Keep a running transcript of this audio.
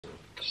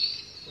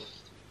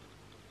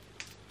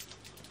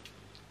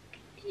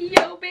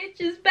it's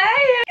just bad.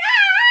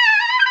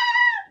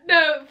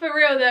 No, for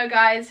real though,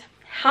 guys.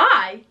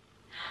 Hi.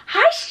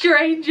 Hi,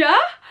 stranger.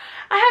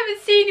 I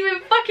haven't seen you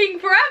in fucking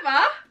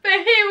forever, but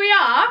here we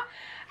are.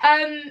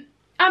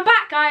 I'm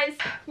back, guys.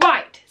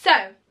 Right, so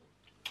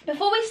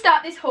before we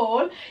start this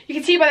haul, you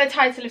can see by the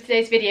title of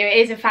today's video, it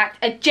is in fact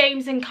a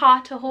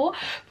Jameson-Carter haul.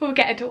 But we'll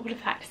get into all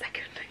of that in a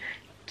second.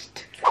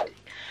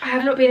 I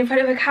have not been in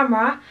front of a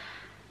camera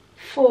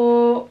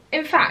for,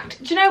 in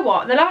fact, do you know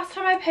what? The last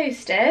time I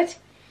posted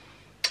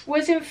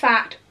was in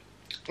fact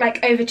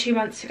like over 2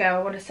 months ago,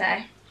 I want to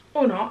say.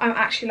 Or not, I'm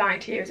actually lying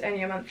to you, it was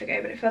only a month ago,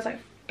 but it feels like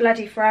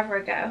bloody forever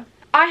ago.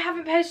 I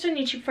haven't posted on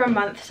YouTube for a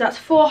month, so that's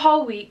 4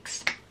 whole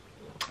weeks.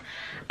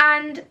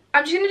 And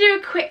I'm just going to do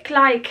a quick,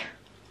 like,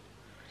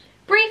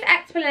 brief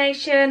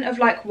explanation of,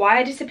 like, why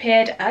I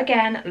disappeared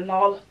again,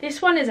 lol.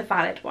 This one is a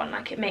valid one,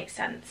 like, it makes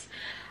sense.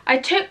 I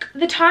took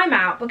the time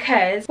out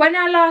because when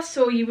I last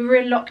saw you, we were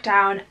in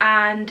lockdown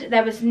and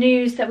there was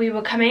news that we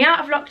were coming out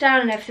of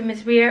lockdown and everything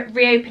was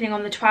reopening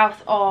on the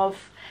 12th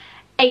of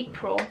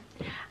April.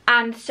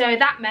 And so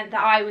that meant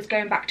that I was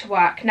going back to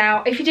work.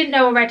 Now, if you didn't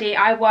know already,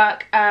 I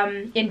work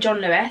in John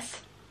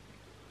Lewis,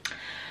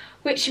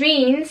 which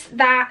means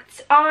that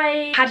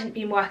I hadn't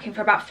been working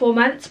for about 4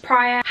 months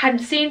prior, hadn't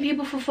seen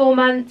people for 4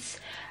 months.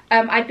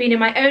 I'd been in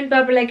my own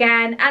bubble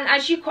again, and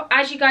as you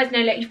guys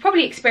know, like, you've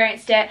probably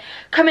experienced it,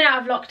 coming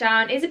out of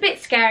lockdown is a bit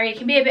scary, it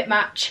can be a bit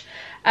much.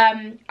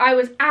 I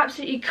was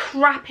absolutely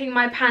crapping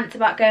my pants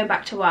about going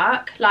back to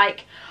work.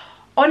 Like,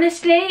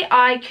 honestly,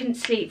 I couldn't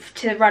sleep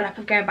to the run up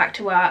of going back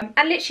to work.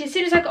 And literally, as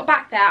soon as I got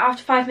back there,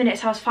 after 5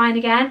 minutes, I was fine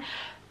again.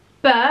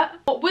 But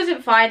what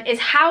wasn't fine is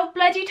how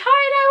bloody tired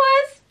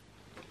I was.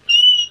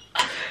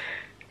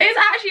 It's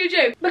actually a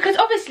joke, because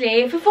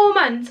obviously for 4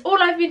 months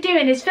all I've been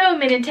doing is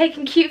filming and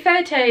taking cute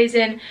photos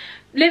and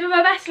living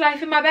my best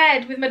life in my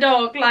bed with my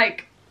dog,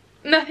 like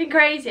nothing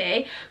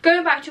crazy.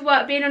 Going back to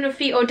work, being on your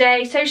feet all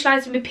day,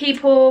 socialising with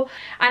people,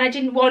 and I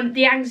didn't want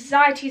the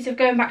anxieties of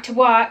going back to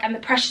work and the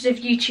pressures of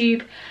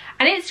YouTube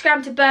and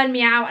Instagram to burn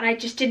me out, and I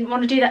just didn't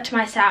want to do that to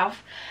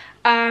myself.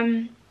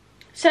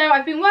 So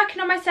I've been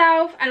working on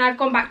myself and I've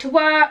gone back to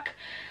work.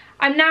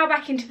 I'm now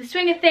back into the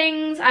swing of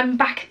things. I'm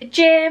back at the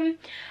gym.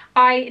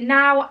 I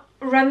now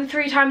run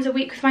 3 times a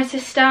week with my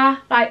sister.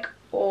 Like,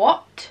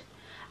 what?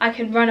 I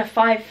can run a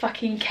 5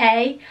 fucking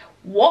K.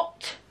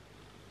 What?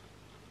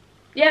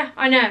 Yeah,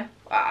 I know.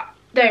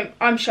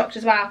 I'm shocked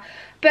as well.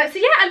 But so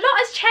yeah, a lot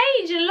has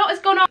changed and a lot has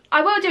gone on.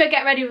 I will do a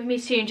get ready with me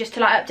soon, just to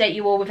like update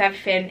you all with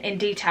everything in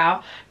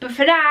detail. But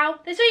for now,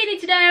 that's all you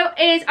need to know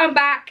is I'm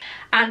back.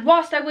 And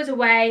whilst I was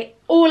away,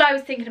 all I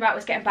was thinking about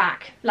was getting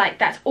back. Like,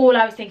 that's all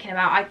I was thinking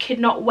about. I could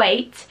not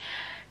wait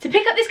to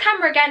pick up this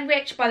camera again,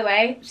 which, by the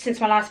way, since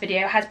my last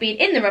video, has been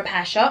in the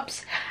repair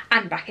shops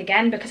and back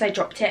again because I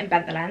dropped it and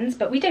bent the lens.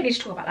 But we don't need to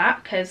talk about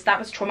that because that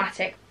was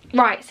traumatic.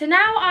 Right, so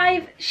now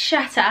I've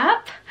shut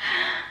up.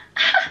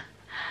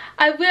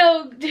 I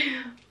will do...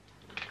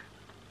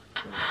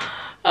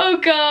 Oh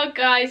God,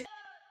 guys.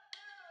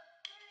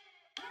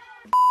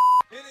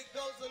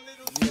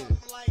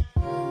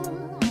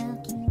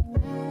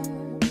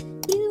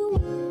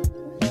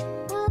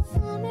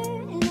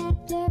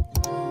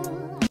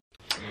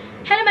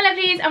 Hello my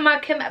lovelies and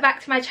welcome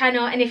back to my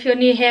channel, and if you're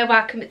new here,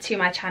 welcome to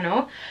my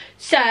channel.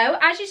 So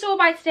as you saw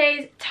by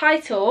today's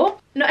title,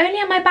 not only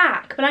am I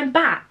back, but I'm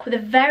back with a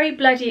very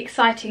bloody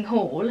exciting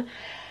haul.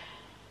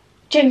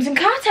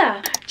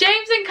 Jameson-Carter.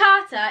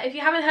 Jameson-Carter, if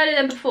you haven't heard of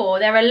them before,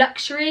 they're a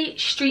luxury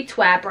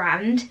streetwear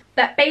brand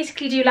that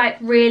basically do like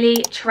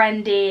really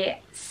trendy,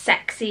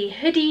 sexy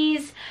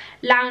hoodies,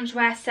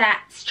 loungewear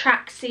sets,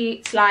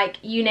 tracksuits, like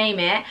you name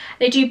it.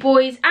 They do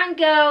boys and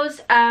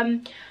girls.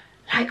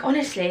 Like,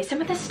 honestly, some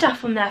of the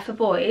stuff on there for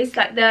boys,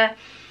 like the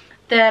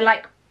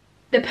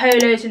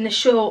polos and the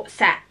short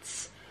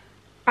sets,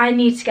 I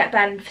need to get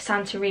them for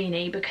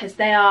Santorini because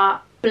they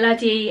are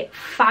bloody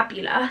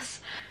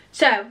fabulous.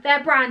 So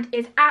their brand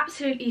is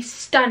absolutely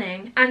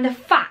stunning, and the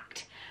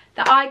fact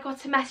that I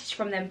got a message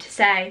from them to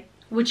say,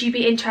 would you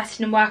be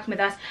interested in working with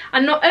us?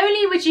 And not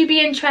only would you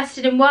be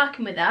interested in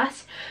working with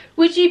us,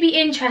 would you be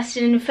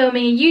interested in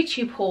filming a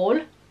YouTube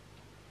haul?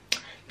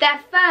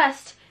 Their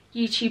first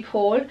YouTube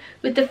haul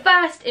with the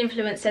first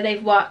influencer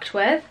they've worked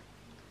with,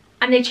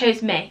 and they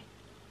chose me.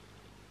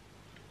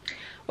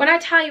 When I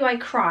tell you I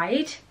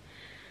cried.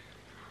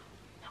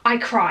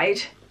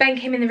 Ben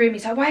came in the room,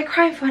 he's like, why are you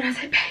crying for? And I was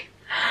like, babe,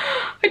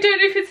 I don't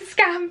know if it's a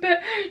scam,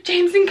 but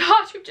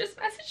Jameson-Carter have just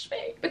messaged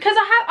me. Because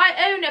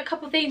I own a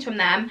couple things from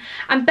them,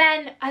 and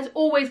Ben has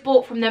always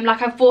bought from them,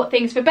 like I've bought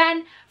things for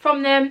Ben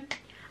from them.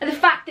 And the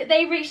fact that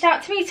they reached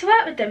out to me to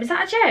work with them, is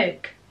that a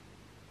joke?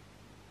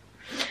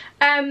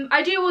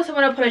 I do also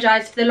want to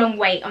apologise for the long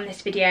wait on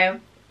this video,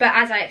 but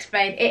as I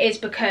explained, it is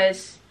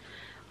because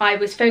I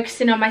was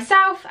focusing on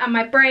myself and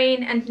my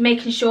brain and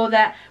making sure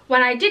that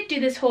when I did do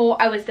this haul,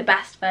 I was the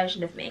best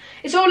version of me.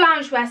 It's all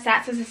loungewear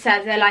sets, as I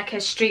said, they're like a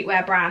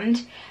streetwear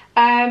brand.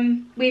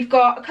 We've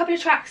got a couple of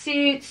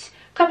tracksuits,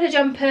 a couple of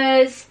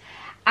jumpers,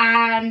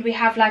 and we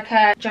have like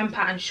a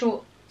jumper and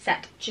short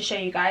set to show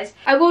you guys.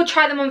 I will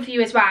try them on for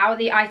you as well,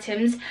 the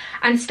items,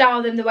 and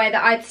style them the way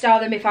that I'd style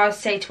them if I was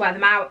to say to wear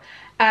them out.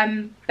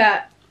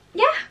 But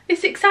yeah,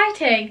 it's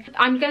exciting.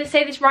 I'm going to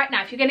say this right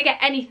now, if you're going to get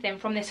anything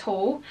from this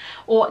haul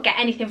or get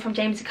anything from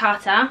Jameson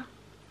Carter,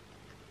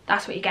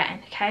 that's what you're getting,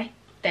 okay?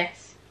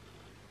 This.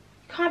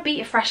 You can't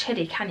beat a fresh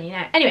hoodie, can you?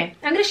 No. Anyway,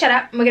 I'm going to shut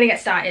up and we're going to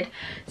get started.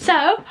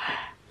 So,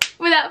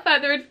 without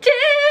further ado,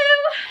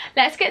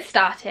 let's get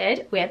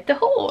started with the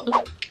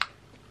haul.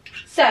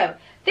 So,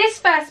 this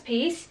first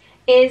piece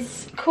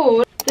is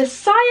called the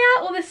Sire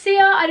or the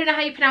Seer, I don't know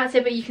how you pronounce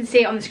it, but you can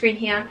see it on the screen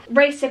here.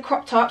 Racer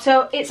crop top.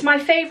 So it's my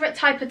favourite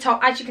type of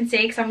top, as you can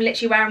see, because I'm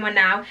literally wearing one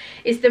now,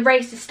 is the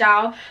racer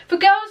style. For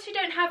girls who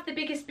don't have the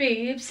biggest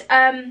boobs,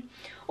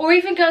 or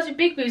even girls with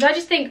big boobs, I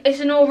just think it's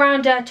an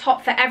all-rounder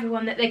top for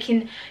everyone that they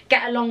can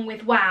get along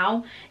with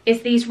well,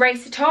 is these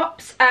racer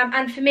tops.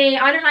 And for me,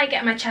 I don't like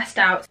getting my chest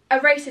out. A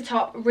racer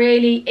top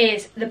really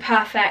is the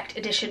perfect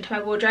addition to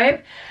my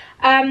wardrobe.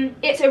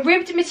 It's a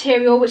ribbed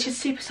material, which is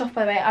super soft,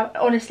 by the way.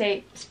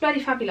 Honestly, it's bloody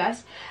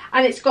fabulous.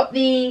 And it's got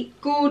the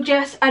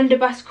gorgeous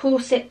underbust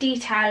corset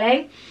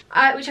detailing,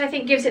 which I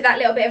think gives it that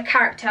little bit of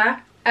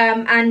character,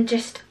 and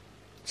just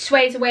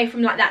sways away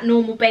from like that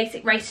normal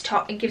basic racer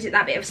top and gives it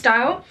that bit of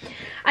style.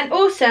 And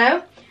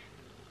also,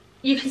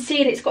 you can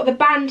see that it's got the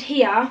band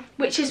here,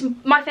 which is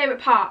my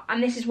favourite part,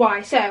 and this is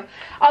why. So,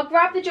 I'll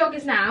grab the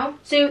joggers now.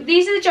 So,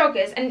 these are the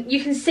joggers, and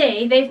you can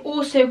see they've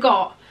also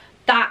got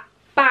that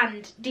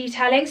band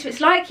detailing, so it's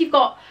like you've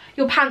got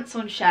your pants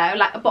on show,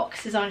 like a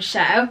boxers on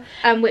show,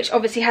 which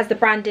obviously has the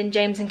branding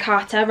Jameson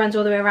Carter, runs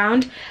all the way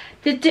around.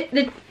 The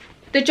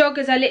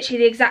joggers are literally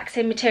the exact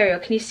same material.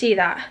 Can you see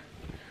that?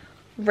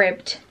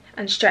 Ribbed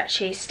and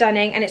stretchy,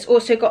 stunning. And it's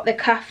also got the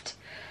cuffed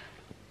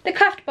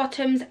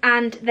bottoms,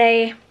 and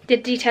they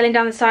did detailing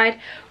down the side,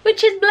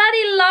 which is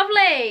bloody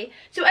lovely.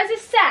 So as a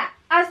set,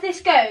 as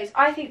this goes,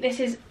 I think this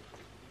is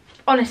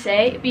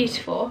honestly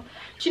beautiful.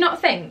 Do you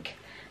not think?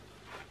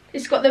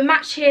 It's got the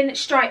matching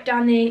stripe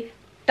down the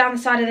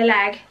side of the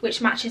leg,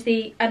 which matches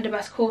the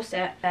underbust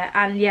corset.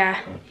 And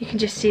yeah, you can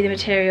just see the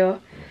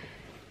material.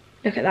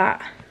 Look at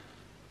that.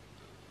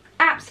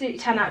 Absolutely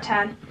 10 out of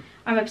 10.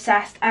 I'm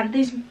obsessed. And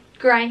these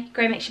grey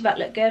makes your butt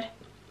look good.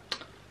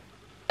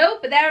 Oh,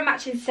 but they're a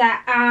matching set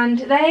and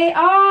they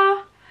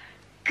are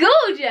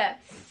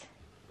gorgeous.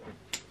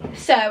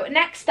 So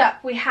next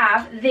up we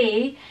have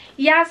the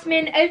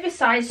Jasmine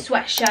oversized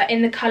sweatshirt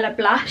in the colour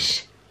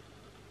blush.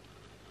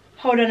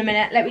 Hold on a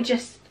minute,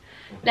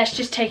 let's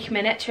just take a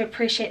minute to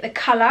appreciate the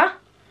colour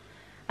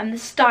and the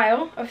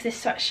style of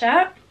this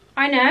sweatshirt.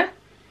 I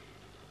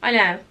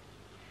know.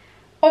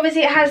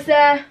 Obviously it has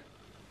the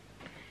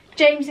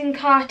Jameson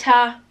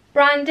Carter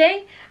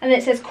branding, and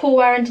it says cool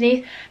wear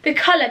underneath. The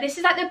colour, this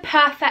is like the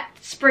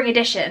perfect spring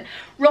edition.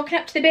 Rocking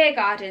up to the beer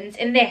gardens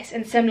in this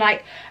and some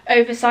like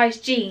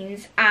oversized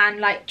jeans and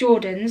like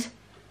Jordans.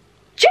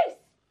 Jeez!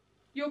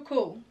 You're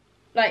cool.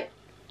 Like,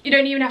 you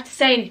don't even have to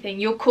say anything,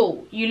 you're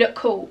cool. You look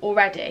cool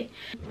already.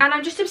 And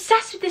I'm just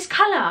obsessed with this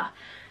colour.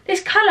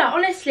 This colour,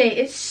 honestly,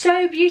 it's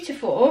so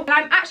beautiful. And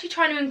I'm actually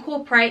trying to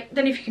incorporate, I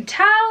don't know if you can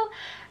tell,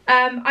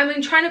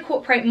 I'm trying to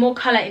incorporate more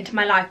colour into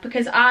my life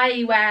because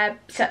I wear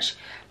such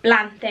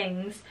bland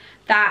things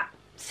that,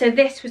 so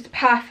this was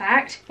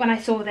perfect when I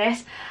saw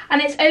this. And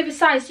it's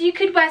oversized, so you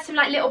could wear some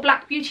like little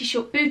black booty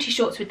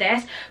shorts with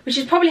this, which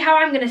is probably how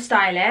I'm going to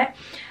style it.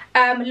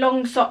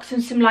 Long socks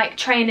and some like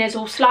trainers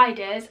or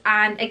sliders,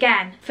 and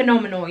again,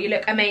 phenomenal. You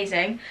look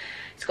amazing.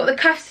 It's got the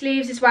cuff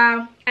sleeves as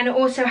well, and it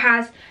also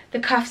has the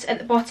cuffs at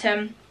the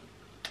bottom,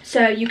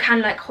 so you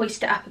can like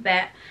hoist it up a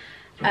bit.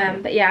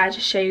 But yeah, I'll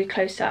just show you a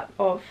close up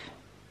of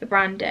the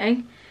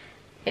branding.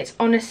 It's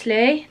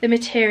honestly, the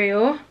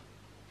material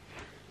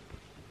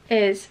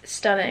is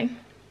stunning.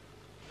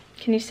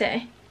 Can you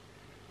see?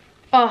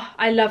 Oh,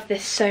 I love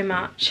this so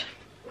much.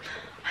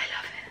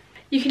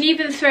 You can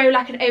even throw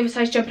like an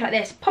oversized jumper like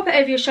this, pop it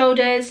over your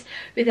shoulders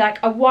with like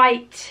a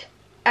white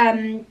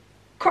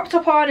crop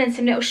top on and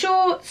some little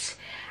shorts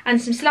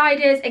and some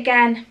sliders.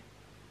 Again,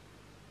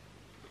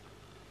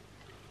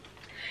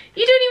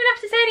 you don't even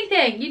have to say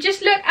anything. You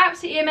just look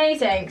absolutely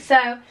amazing.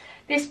 So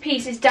this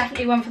piece is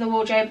definitely one for the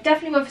wardrobe,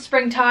 definitely one for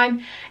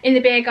springtime in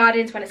the beer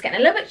gardens when it's getting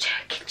a little bit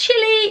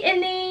chilly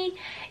in the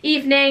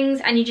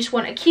evenings and you just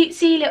want a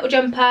cutesy little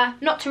jumper,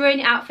 not to ruin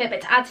your outfit but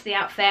to add to the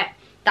outfit.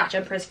 That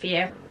jumper is for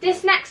you.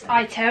 This next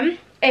item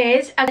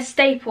is a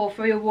staple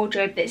for your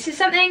wardrobe. This is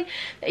something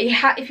that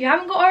if you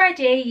haven't got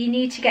already, you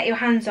need to get your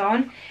hands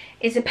on,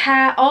 is a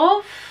pair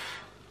of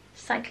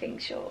cycling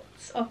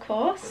shorts, of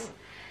course.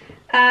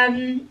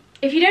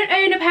 If you don't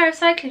own a pair of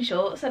cycling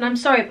shorts, then I'm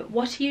sorry, but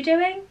what are you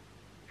doing?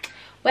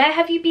 Where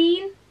have you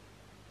been?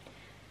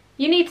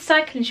 You need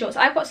cycling shorts.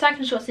 I've got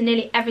cycling shorts in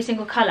nearly every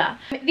single colour.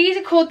 These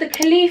are called the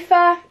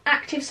Khalifa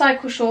Active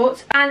Cycle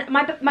Shorts, and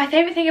my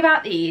favourite thing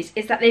about these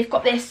is that they've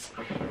got this,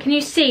 can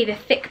you see the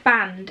thick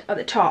band at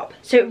the top?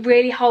 So it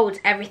really holds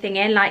everything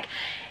in. Like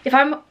if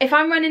I'm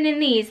running in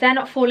these, they're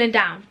not falling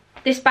down.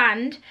 this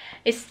band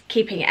is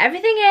keeping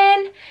everything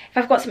in. If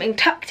I've got something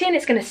tucked in,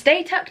 it's going to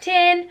stay tucked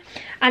in.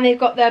 And they've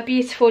got the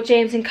beautiful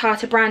James and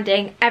Carter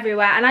branding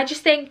everywhere. And I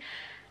just think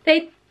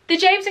the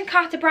James and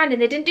Carter branding,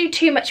 they didn't do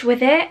too much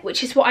with it,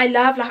 which is what I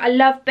love. Like, I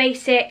love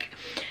basic,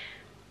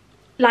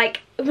 like,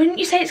 wouldn't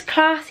you say it's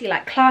classy?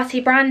 Like, classy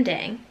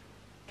branding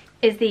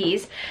is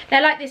these.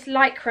 They're like this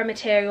lycra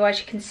material, as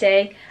you can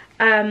see.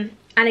 And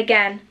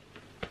again,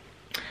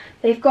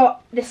 they've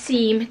got the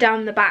seam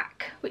down the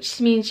back, which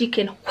means you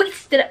can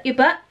hoist it up your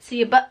butt so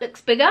your butt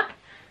looks bigger.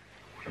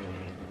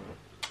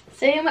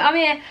 See,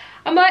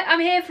 I'm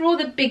here for all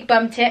the big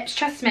bum tips,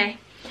 trust me.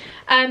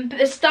 But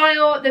the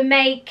style, the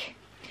make,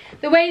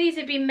 the way these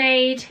have been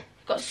made,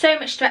 got so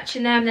much stretch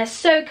in them. They're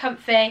so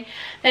comfy.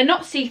 They're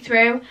not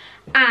see-through,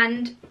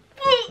 and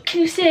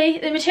can you see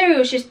the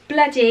material is just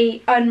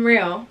bloody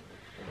unreal.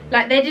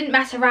 Like, they didn't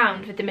mess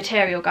around with the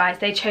material, guys.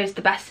 They chose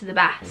the best of the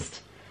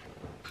best.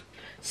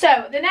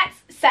 So the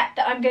next set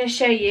that I'm going to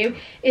show you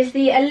is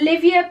the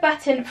Olivia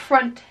button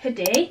front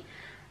hoodie.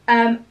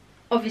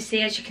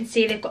 Obviously, as you can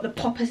see, they've got the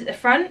poppers at the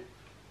front.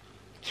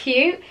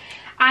 Cute.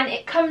 And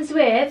it comes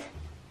with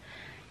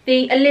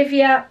the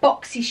Olivia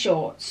boxy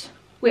shorts,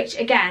 which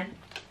again,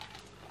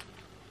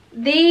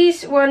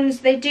 these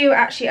ones, they do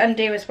actually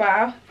undo as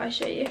well, if I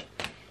show you.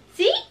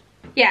 See?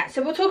 Yeah,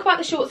 so we'll talk about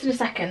the shorts in a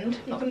second.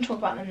 I'm not going to talk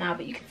about them now,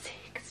 but you can see.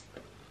 It's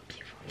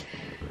beautiful.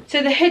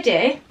 So the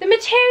hoodie, the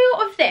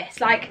material of this,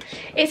 like,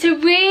 it's a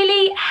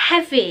really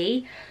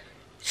heavy,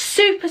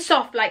 super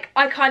soft, like,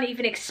 I can't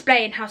even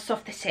explain how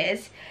soft this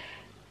is.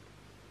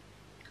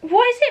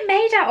 What is it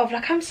made out of?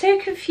 Like, I'm so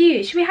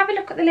confused. Should we have a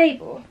look at the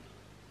label?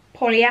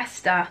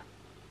 Polyester.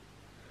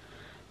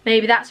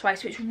 Maybe that's why.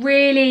 So it's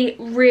really,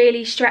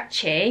 really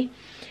stretchy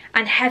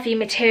and heavy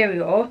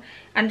material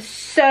and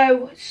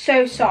so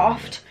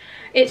soft.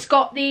 It's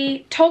got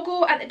the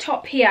toggle at the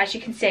top here, as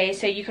you can see,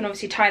 so you can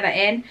obviously tie that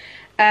in,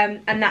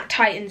 and that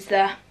tightens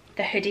the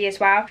hoodie as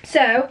well.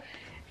 So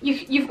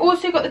you've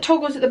also got the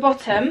toggles at the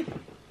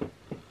bottom,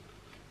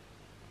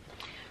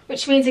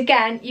 which means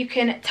again you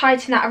can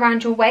tighten that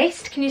around your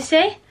waist. Can you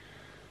see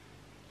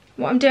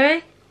what I'm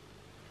doing?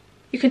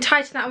 You can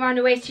tighten that around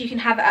your waist so you can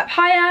have it up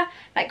higher,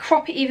 like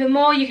crop it even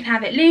more. You can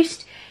have it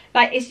loose.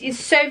 Like, it's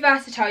so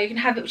versatile. You can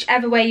have it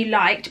whichever way you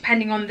like,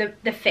 depending on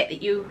the fit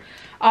that you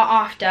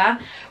are after.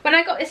 When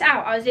I got this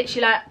out, I was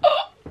literally like,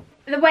 oh!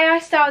 The way I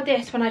styled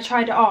this when I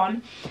tried it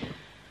on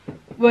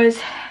was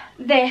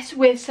this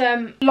with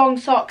some long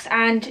socks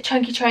and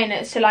chunky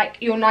trainers. So like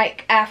your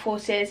Nike Air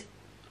Forces.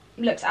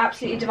 Looks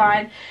absolutely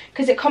divine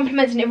because it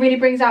complements and it really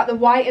brings out the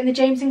white and the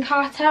James and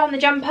Carter on the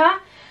jumper.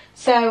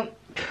 So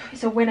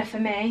it's a winner for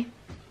me.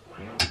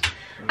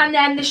 And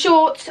then the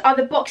shorts are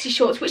the boxy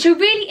shorts, which are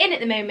really in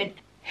at the moment.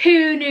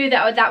 Who knew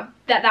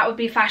that would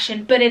be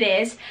fashion? But it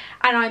is,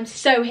 and I'm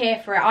so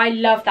here for it. I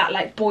love that,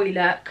 like, boy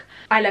look.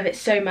 I love it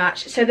so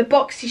much. So the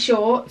boxy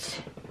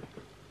shorts,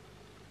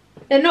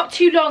 they're not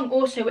too long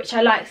also, which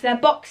I like. So they're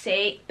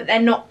boxy, but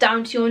they're not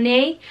down to your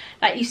knee.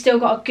 Like, you still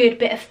got a good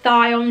bit of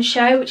thigh on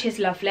show, which is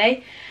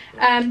lovely.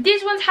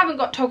 These ones haven't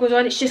got toggles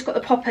on. It's just got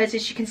the poppers,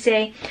 as you can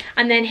see.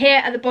 And then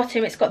here at the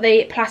bottom, it's got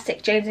the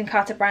plastic James and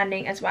Carter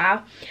branding as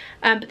well.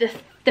 But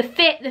the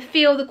fit, the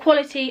feel, the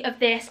quality of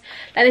this,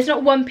 like, there's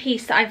not one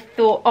piece that I've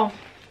thought, oh,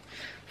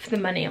 for the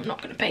money, I'm not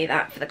going to pay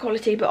that for the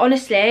quality. But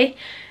honestly,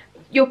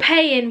 you're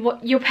paying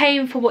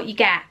for what you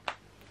get.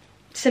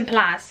 Simple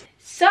as.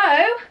 So,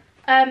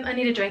 I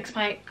need a drink, so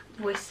my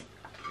voice.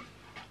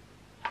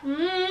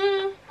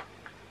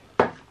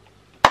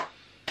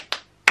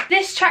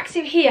 This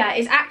tracksuit here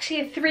is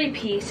actually a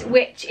 3-piece,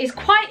 which is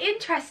quite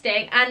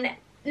interesting and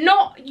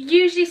not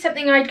usually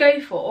something I'd go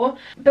for.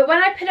 But when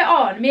I put it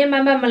on, me and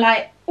my mum were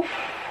like, oof,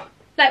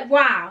 like,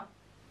 wow.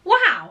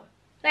 Wow.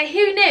 Like,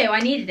 who knew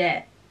I needed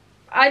it?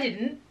 I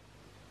didn't.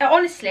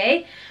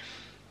 Honestly,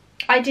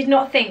 I did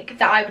not think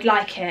that I would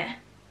like it.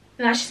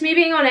 And that's just me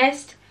being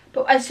honest.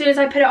 But as soon as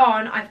I put it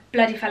on, I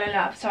bloody fell in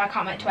love. So I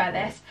can't wait to wear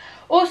this.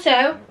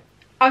 Also,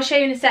 I'll show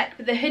you in a sec,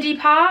 but the hoodie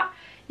part,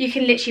 you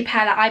can literally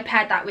pair that. I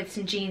paired that with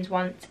some jeans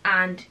once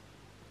and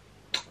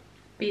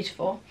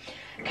beautiful.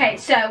 Okay,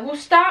 so we'll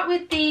start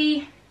with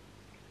the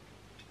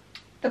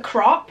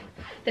crop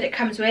that it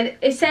comes with.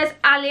 It says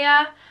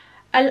Alaya,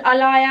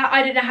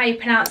 I don't know how you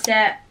pronounce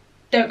it.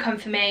 Don't come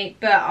for me,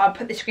 but I'll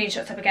put the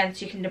screenshots up again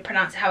so you can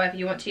pronounce it however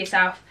you want to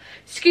yourself.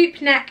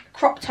 Scoop neck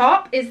crop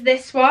top is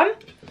this one.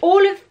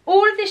 All of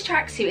this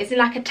tracksuit is in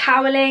like a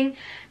toweling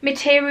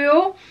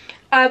material,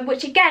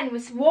 which again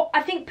was what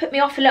I think put me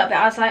off a little bit.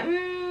 I was like,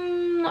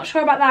 not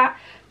sure about that.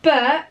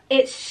 But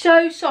it's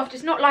so soft.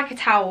 It's not like a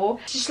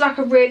towel. It's just like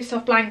a really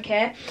soft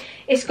blanket.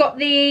 It's got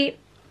the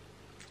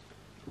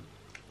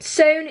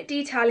sewn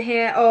detail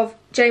here of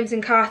James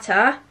and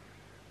Carter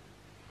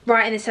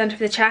right in the centre of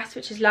the chest,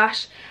 which is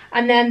lush.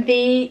 And then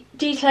the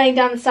detailing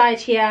down the side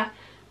here,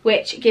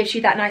 which gives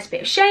you that nice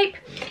bit of shape.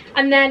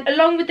 And then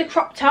along with the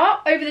crop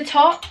top, over the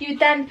top, you would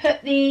then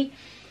put the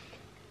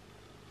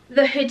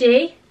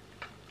hoodie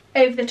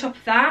over the top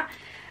of that.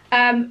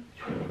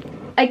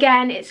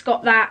 Again, it's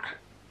got that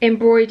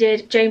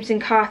embroidered James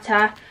and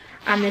Carter,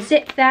 and the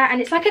zip there, and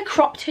it's like a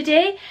cropped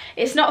hoodie.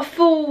 It's not a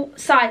full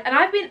size, and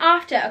I've been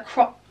after a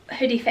crop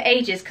hoodie for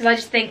ages because I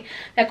just think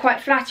they're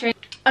quite flattering.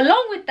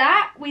 Along with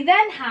that, we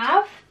then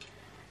have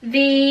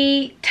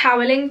the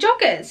toweling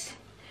joggers,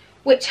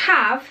 which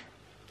have,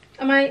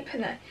 am I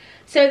putting that?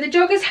 So the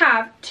joggers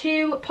have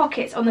 2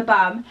 pockets on the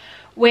bum,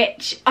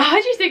 which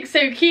I just think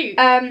so cute.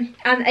 And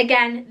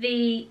again,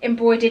 the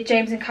embroidered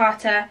James and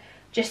Carter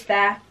just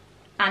there,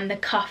 and the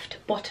cuffed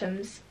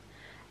bottoms.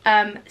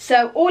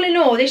 So all in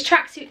all, this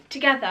tracksuit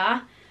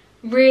together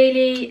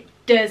really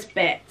does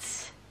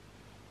bits.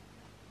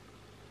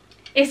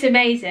 It's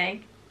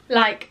amazing,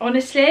 like,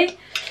 honestly.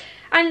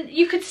 And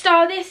you could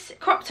style this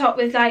crop top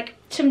with like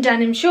some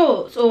denim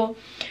shorts, or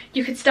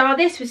you could style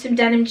this with some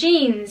denim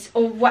jeans,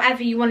 or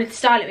whatever you wanted to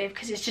style it with,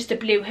 because it's just a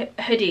blue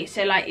hoodie,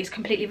 so like it's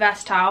completely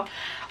versatile.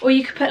 Or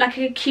you could put like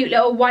a cute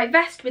little white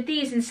vest with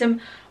these and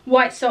some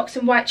white socks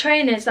and white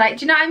trainers. Like,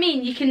 do you know what I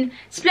mean? You can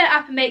split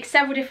up and make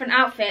several different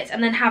outfits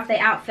and then have the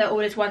outfit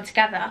all as one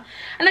together.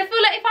 And I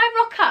feel like if I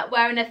rock up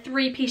wearing a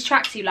 3-piece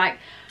tracksuit, like,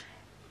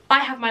 I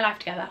have my life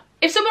together.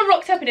 If someone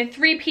rocks up in a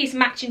 3-piece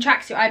matching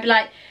tracksuit, I'd be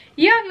like,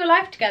 you have your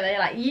life together. You're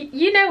like,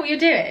 you know what you're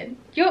doing.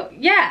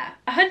 Yeah,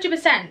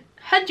 100%,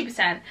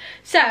 100%.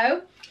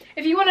 So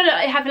if you want to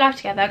have your life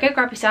together, go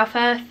grab yourself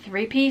a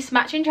 3-piece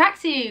matching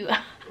tracksuit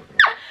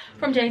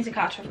from James and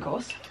Carter, of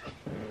course.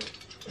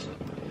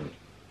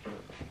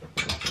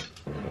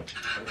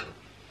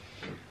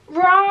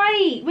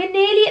 Right, we're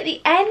nearly at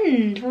the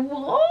end.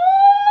 What?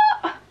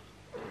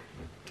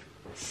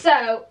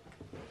 So,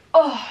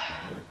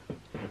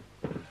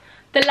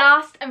 the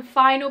last and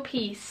final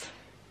piece,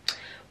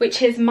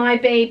 which is my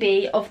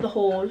baby of the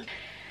haul.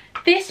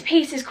 This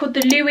piece is called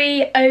the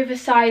Louis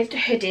oversized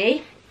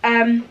hoodie,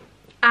 and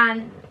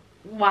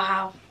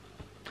wow,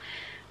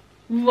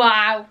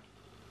 I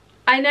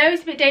know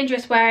it's a bit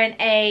dangerous wearing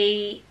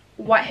a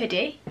white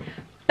hoodie,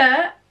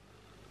 but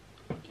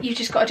you've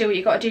just got to do what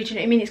you got to do. Do you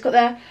know what I mean? It's got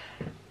the,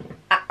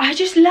 I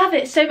just love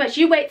it so much.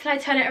 You wait till I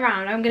turn it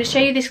around. I'm going to show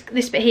you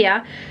this bit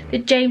here, the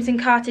James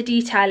and Carter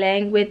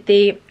detailing with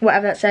the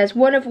whatever that says,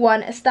 1 of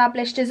 1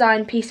 established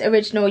design piece,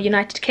 original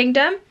United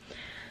Kingdom.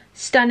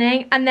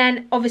 Stunning. And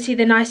then obviously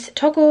the nice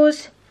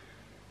toggles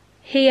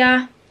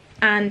here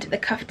and the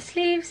cuffed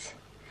sleeves.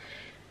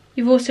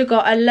 You've also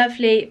got a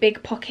lovely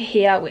big pocket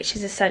here, which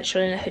is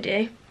essential in a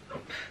hoodie.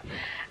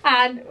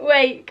 And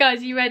wait,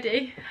 guys, are you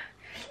ready?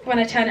 When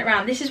I turn it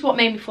around, this is what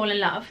made me fall in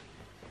love.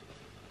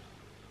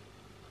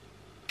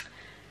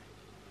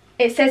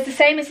 It says the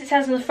same as it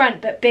says on the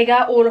front, but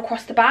bigger all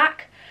across the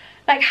back.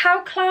 Like,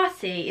 how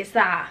classy is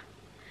that?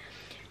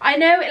 I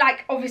know,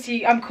 like,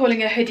 obviously I'm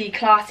calling a hoodie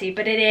classy,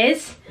 but it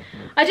is.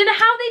 I don't know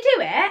how they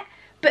do it,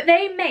 but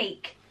they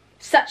make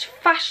such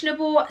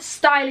fashionable,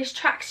 stylish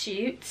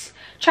tracksuits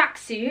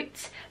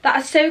that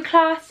are so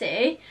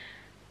classy,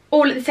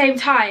 all at the same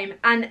time,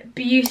 and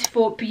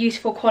beautiful,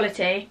 beautiful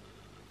quality.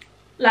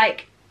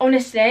 Like,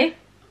 honestly,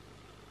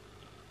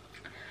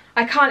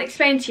 I can't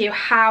explain to you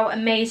how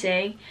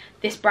amazing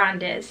this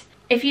brand is.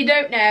 If you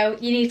don't know,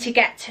 you need to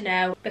get to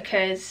know,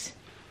 because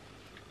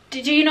do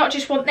you not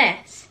just want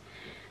this?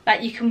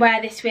 Like, you can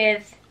wear this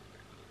with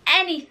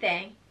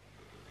anything.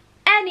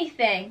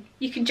 Anything.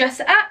 You can dress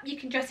it up, you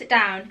can dress it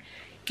down.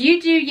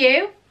 You do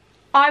you.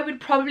 I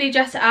would probably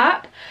dress it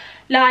up.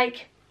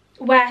 Like,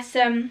 wear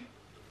some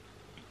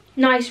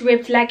nice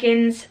ribbed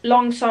leggings,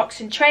 long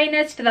socks and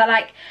trainers for that,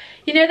 like,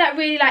 you know, that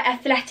really like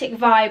athletic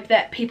vibe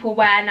that people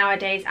wear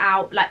nowadays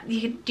out. Like,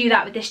 you could do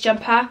that with this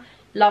jumper.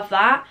 Love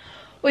that.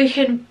 Or you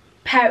can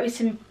pair it with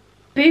some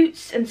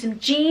boots and some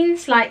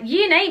jeans. Like,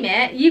 you name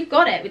it, you've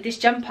got it with this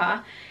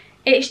jumper.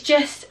 It's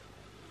just,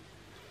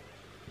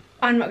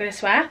 I'm not going to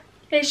swear,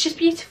 it's just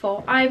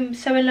beautiful. I'm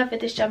so in love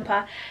with this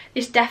jumper.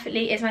 This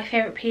definitely is my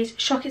favourite piece.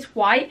 Shock, it's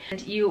white, and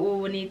you all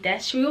will need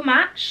this. Should we all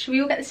match? Should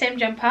we all get the same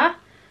jumper?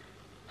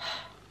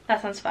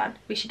 That sounds fun.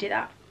 We should do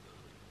that.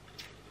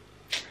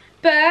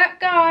 But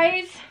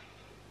guys,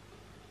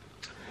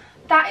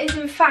 that is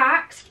in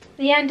fact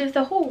the end of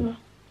the haul.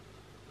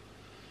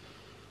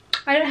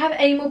 I don't have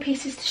any more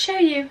pieces to show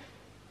you.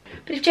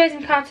 But if James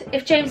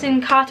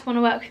and Carter want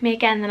to work with me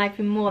again, then I'd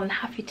be more than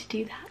happy to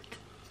do that.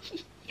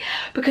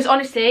 Because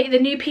honestly, the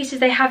new pieces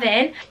they have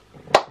in,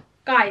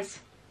 guys,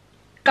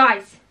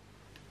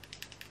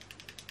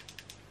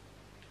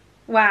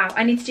 wow,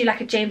 I need to do like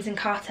a James and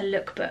Carter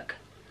lookbook.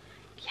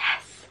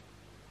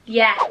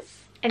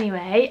 Yes.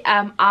 Anyway,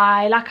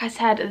 like I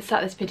said at the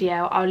start of this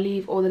video, I'll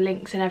leave all the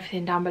links and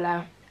everything down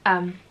below,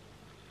 and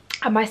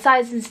my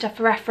sizes and stuff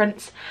for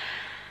reference,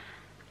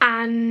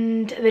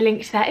 and the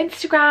link to their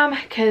Instagram,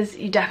 because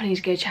you definitely need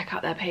to go check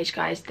out their page,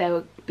 guys. They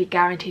will be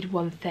guaranteed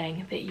one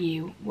thing that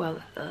you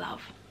will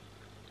love.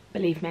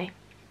 Believe me,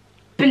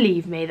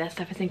 their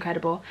stuff is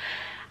incredible.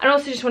 And I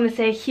also just want to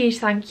say a huge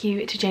thank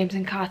you to James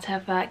and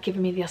Carter for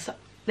giving me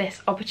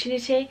this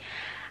opportunity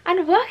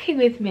and working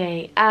with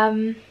me.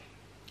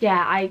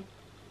 Yeah,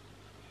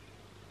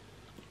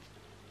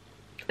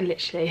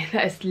 literally,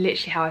 that is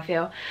literally how I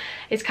feel.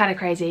 It's kind of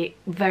crazy,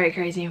 very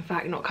crazy in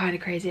fact, not kind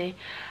of crazy.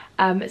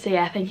 So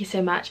yeah, thank you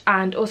so much.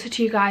 And also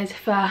to you guys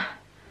for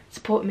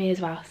support me as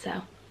well.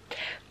 So,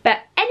 but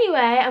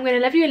anyway, I'm going to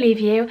love you and leave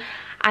you,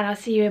 and I'll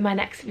see you in my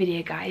next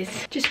video,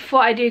 guys. Just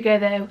before I do go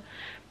though,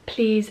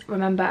 please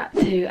remember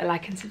to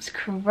like and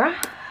subscribe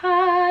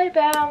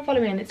and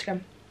follow me on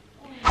Instagram.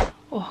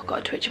 Oh, I've got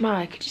a twitch of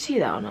my eye. Could you see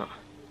that or not?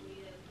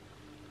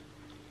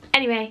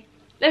 Anyway,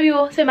 love you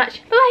all so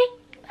much. Bye bye.